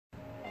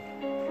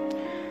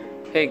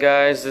Hey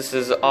guys, this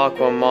is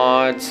Aqua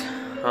Mods,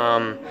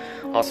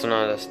 also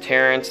known as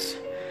Terrence.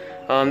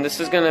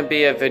 This is going to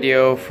be a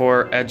video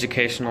for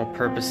educational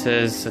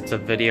purposes. It's a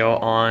video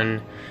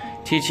on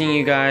teaching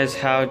you guys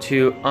how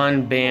to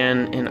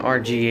unban an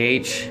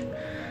RGH.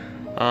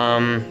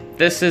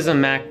 This is a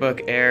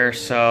MacBook Air,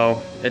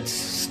 so it's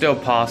still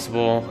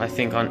possible, I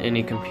think, on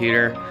any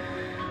computer.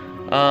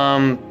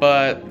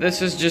 But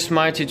this is just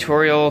my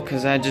tutorial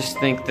because I just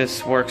think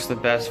this works the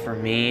best for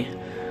me.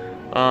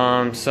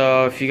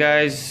 So if you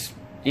guys,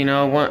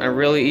 want a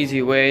really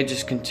easy way,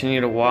 just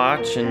continue to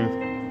watch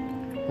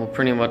and we'll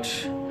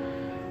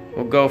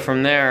go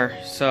from there.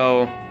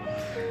 So,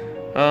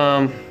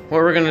 what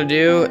we're gonna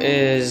do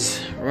is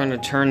we're gonna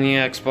turn the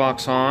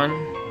Xbox on.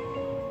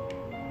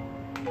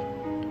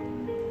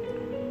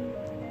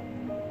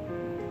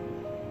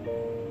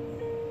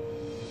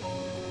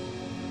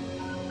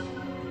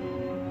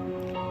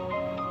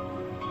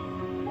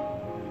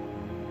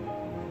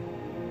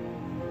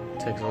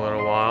 Takes a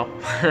little while.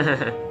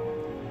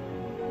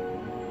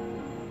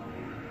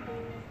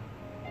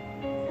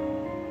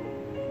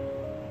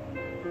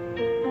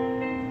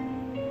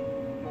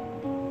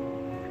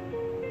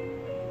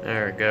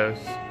 There it goes.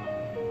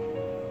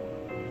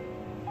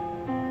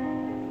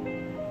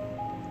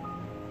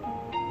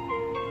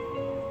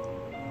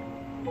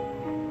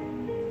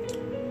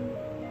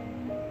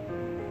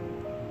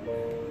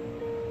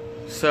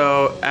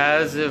 So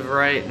as of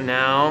right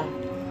now,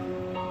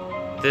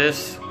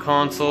 this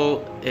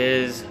console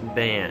is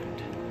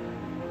banned,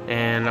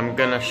 and I'm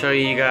gonna show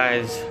you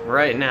guys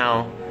right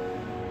now.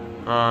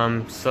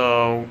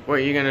 So what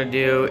you're gonna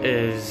do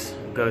is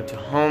go to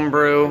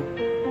Homebrew.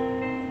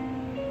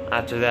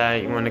 After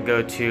that, you want to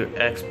go to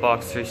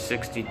Xbox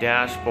 360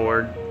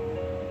 dashboard,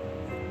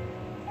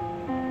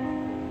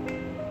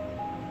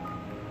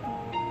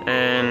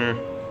 and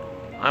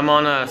I'm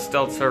on a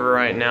stealth server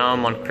right now.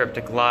 I'm on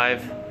Cryptic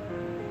Live.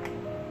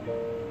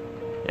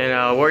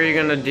 And what you're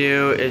gonna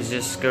do is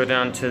just go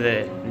down to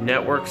the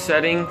network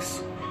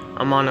settings.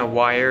 I'm on a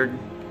wired,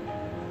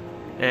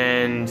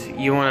 and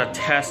you want to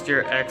test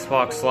your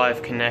Xbox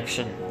Live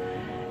connection.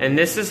 And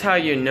this is how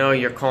you know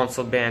your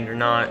console banned or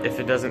not if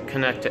it doesn't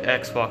connect to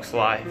Xbox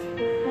Live.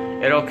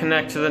 It'll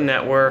connect to the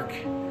network,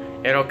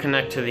 it'll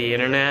connect to the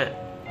internet,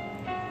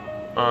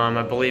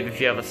 I believe if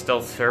you have a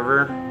stealth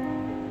server,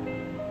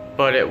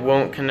 but it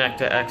won't connect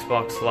to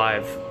Xbox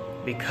Live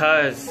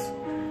because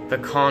the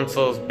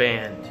console's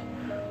banned.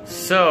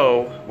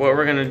 So what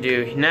we're gonna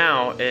do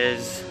now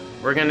is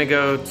we're gonna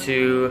go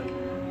to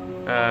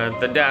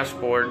the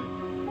dashboard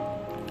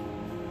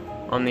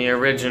on the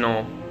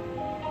original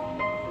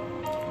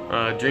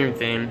Dream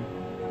theme.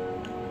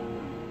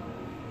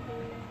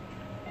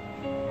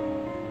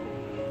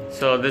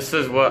 So this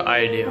is what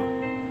I do.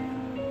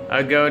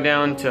 I go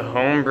down to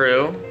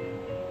Homebrew.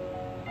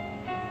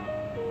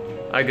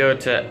 I go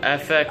to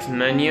FX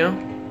menu.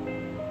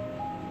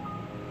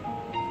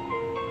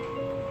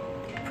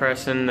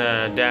 Press in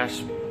the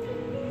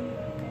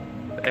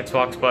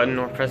Xbox button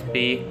or press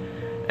B,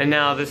 and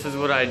now this is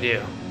what I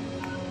do.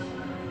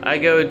 I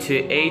go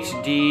to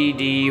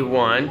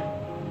HDD1.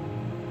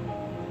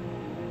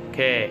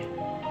 Okay,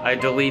 I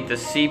delete the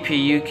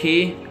CPU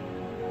key,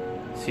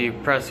 so you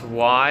press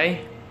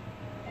Y,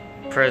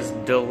 press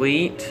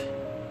delete,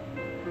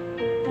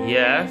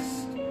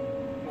 yes,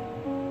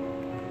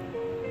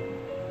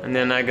 and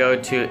then I go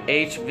to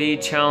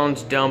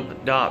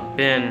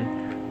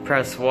hvchallengedump.bin,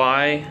 press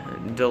Y,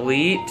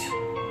 delete,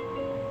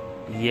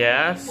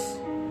 yes,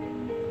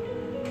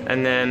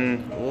 and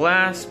then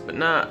last but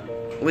not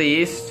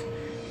least,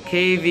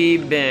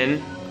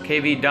 kv.bin,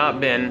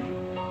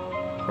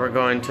 we're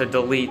going to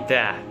delete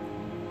that.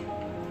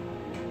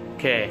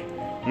 Okay,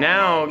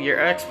 now your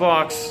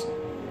Xbox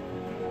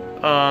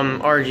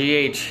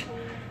RGH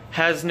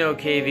has no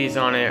KVs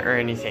on it or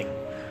anything.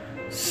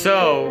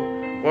 So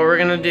what we're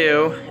gonna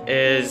do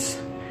is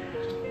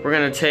we're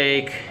gonna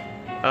take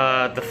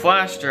the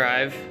flash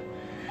drive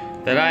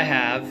that I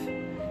have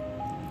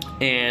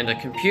and a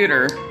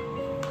computer.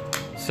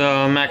 So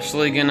I'm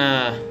actually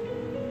gonna,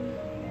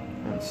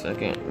 one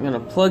second, I'm gonna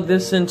plug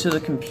this into the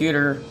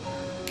computer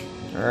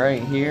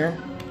right here,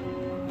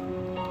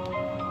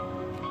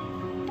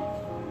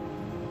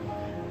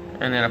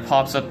 and then it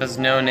pops up as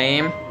no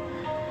name.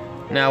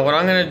 Now what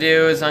I'm gonna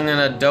do is I'm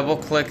gonna double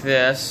click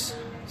this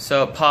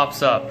so it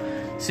pops up.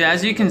 See,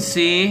 as you can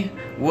see,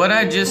 what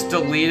I just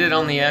deleted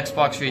on the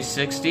Xbox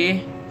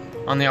 360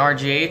 on the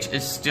RGH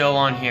is still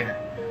on here.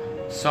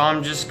 So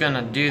I'm just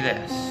gonna do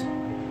this.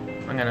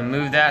 I'm gonna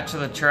move that to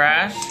the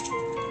trash.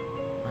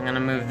 I'm gonna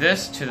move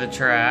this to the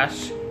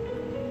trash.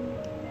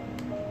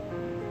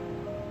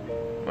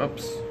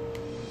 Whoops.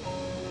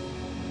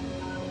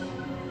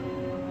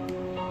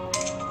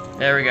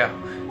 There we go.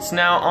 So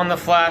now on the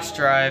flash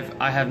drive,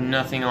 I have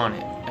nothing on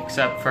it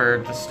except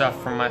for the stuff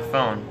from my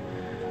phone.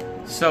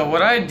 So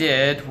what I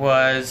did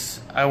was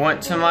I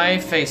went to my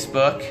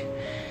Facebook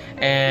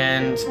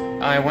and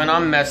I went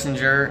on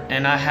Messenger,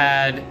 and I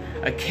had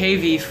a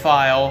KV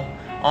file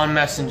on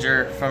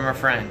Messenger from a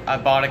friend. I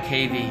bought a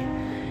KV.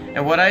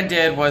 And what I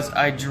did was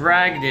I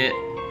dragged it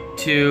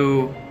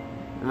to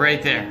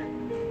right there.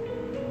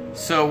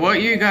 So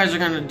what you guys are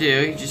gonna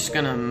do,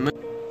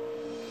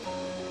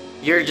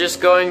 you're just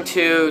going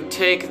to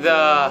take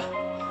the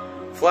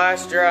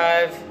flash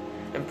drive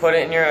and put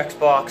it in your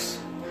Xbox,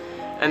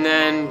 and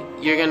then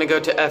you're gonna go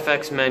to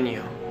FX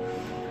menu,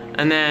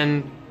 and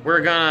then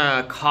we're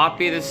gonna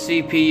copy the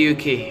CPU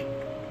key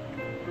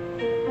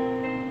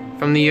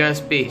from the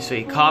USB. So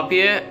you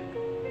copy it,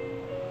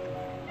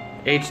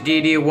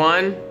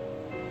 HDD1,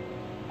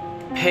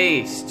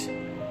 paste.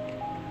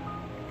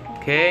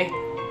 Okay?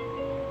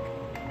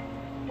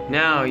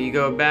 Now you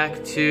go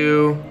back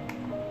to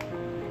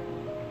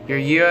your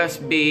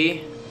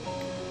USB,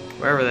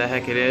 wherever the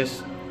heck it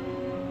is.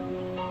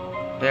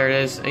 There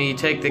it is. And you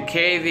take the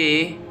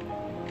KV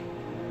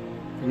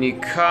and you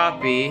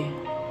copy,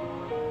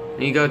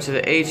 and you go to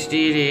the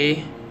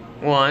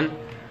HDD1,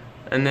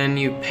 and then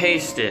you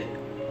paste it.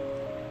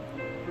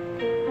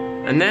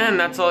 And then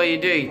that's all you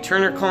do. You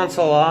turn your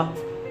console off.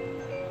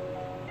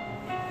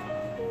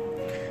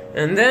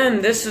 And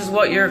then this is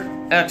what your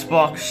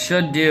Xbox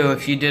should do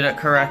if you did it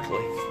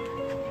correctly.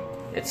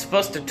 It's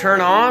supposed to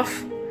turn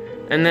off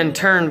and then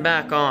turn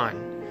back on.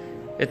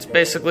 It's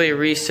basically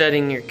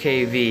resetting your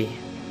KV.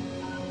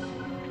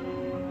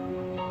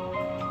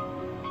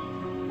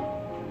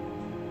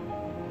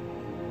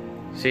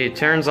 See, it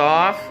turns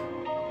off,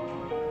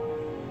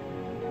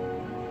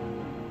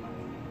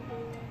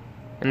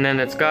 and then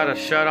it's got to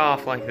shut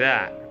off like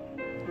that,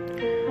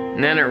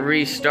 and then it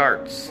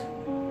restarts.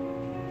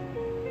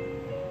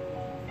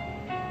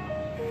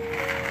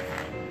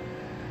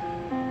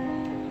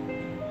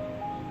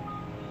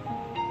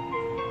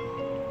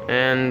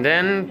 And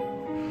then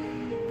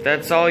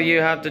that's all you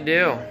have to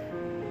do,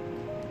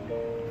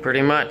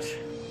 pretty much.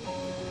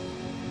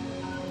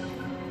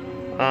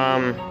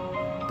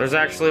 There's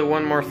actually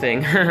one more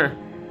thing. So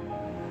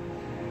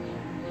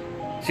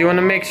you want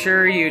to make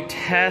sure you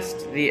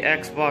test the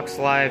Xbox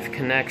Live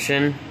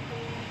connection.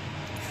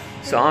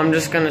 So I'm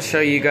just going to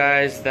show you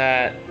guys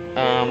that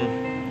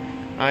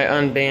I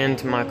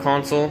unbanned my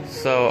console.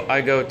 So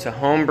I go to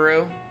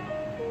Homebrew,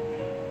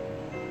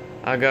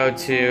 I go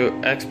to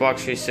Xbox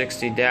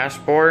 360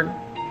 dashboard,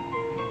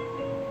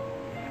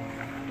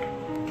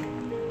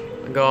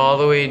 I go all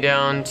the way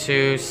down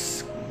to,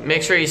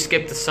 make sure you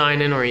skip the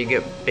sign in or you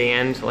get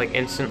banned like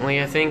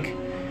instantly, I think.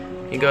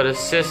 You go to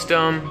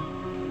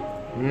System,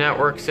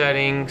 Network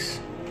Settings,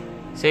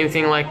 same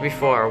thing like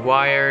before,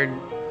 Wired,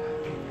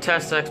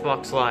 Test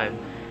Xbox Live.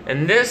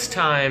 And this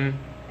time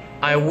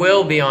I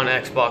will be on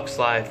Xbox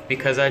Live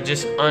because I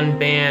just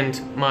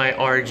unbanned my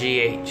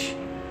RGH.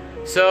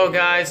 So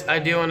guys, I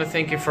do want to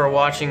thank you for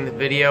watching the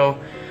video.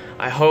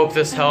 I hope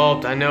this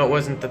helped. I know it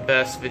wasn't the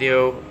best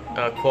video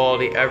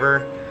quality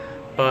ever,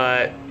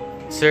 but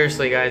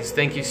seriously guys,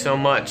 thank you so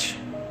much,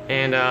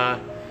 and I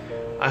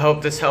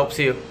hope this helps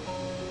you.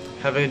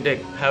 Have a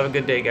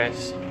good day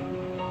guys.